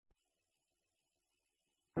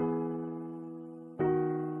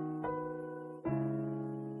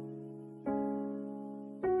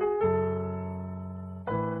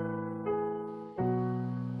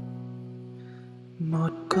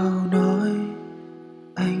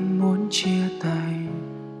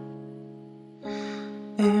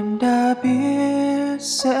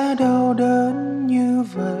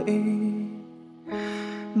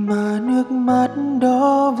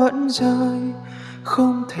rơi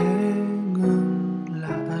không thể ngừng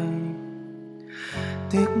lại.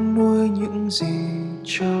 Tiếc nuối những gì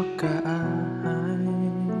cho cả hai,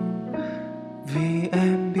 vì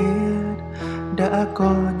em biết đã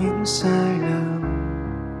có những sai lầm.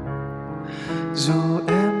 Dù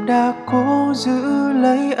em đã cố giữ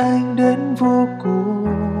lấy anh đến vô cùng,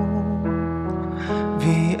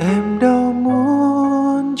 vì em đâu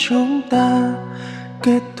muốn chúng ta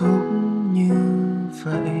kết thúc như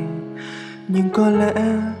vậy. Nhưng có lẽ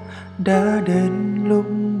đã đến lúc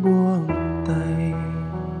buông tay.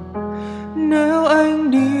 Nếu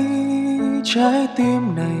anh đi, trái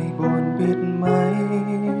tim này buồn biết mấy.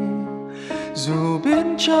 Dù biết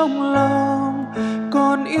trong lòng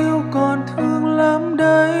còn yêu còn thương lắm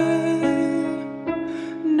đấy.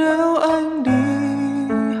 Nếu anh đi,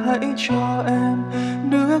 hãy cho em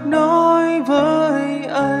được nói với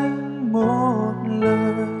anh một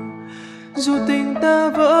lời, dù tình ta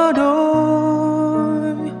vỡ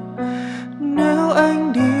đôi. Nếu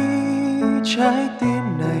anh đi, trái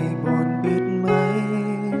tim này buồn biết mấy.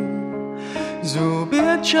 Dù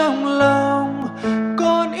biết trong lòng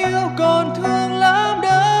còn yêu còn thương lắm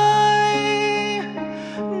đấy.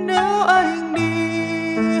 Nếu anh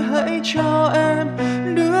đi, hãy cho em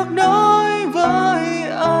được nói với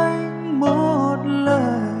anh một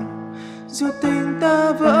lời, dù tình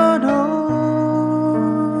ta vỡ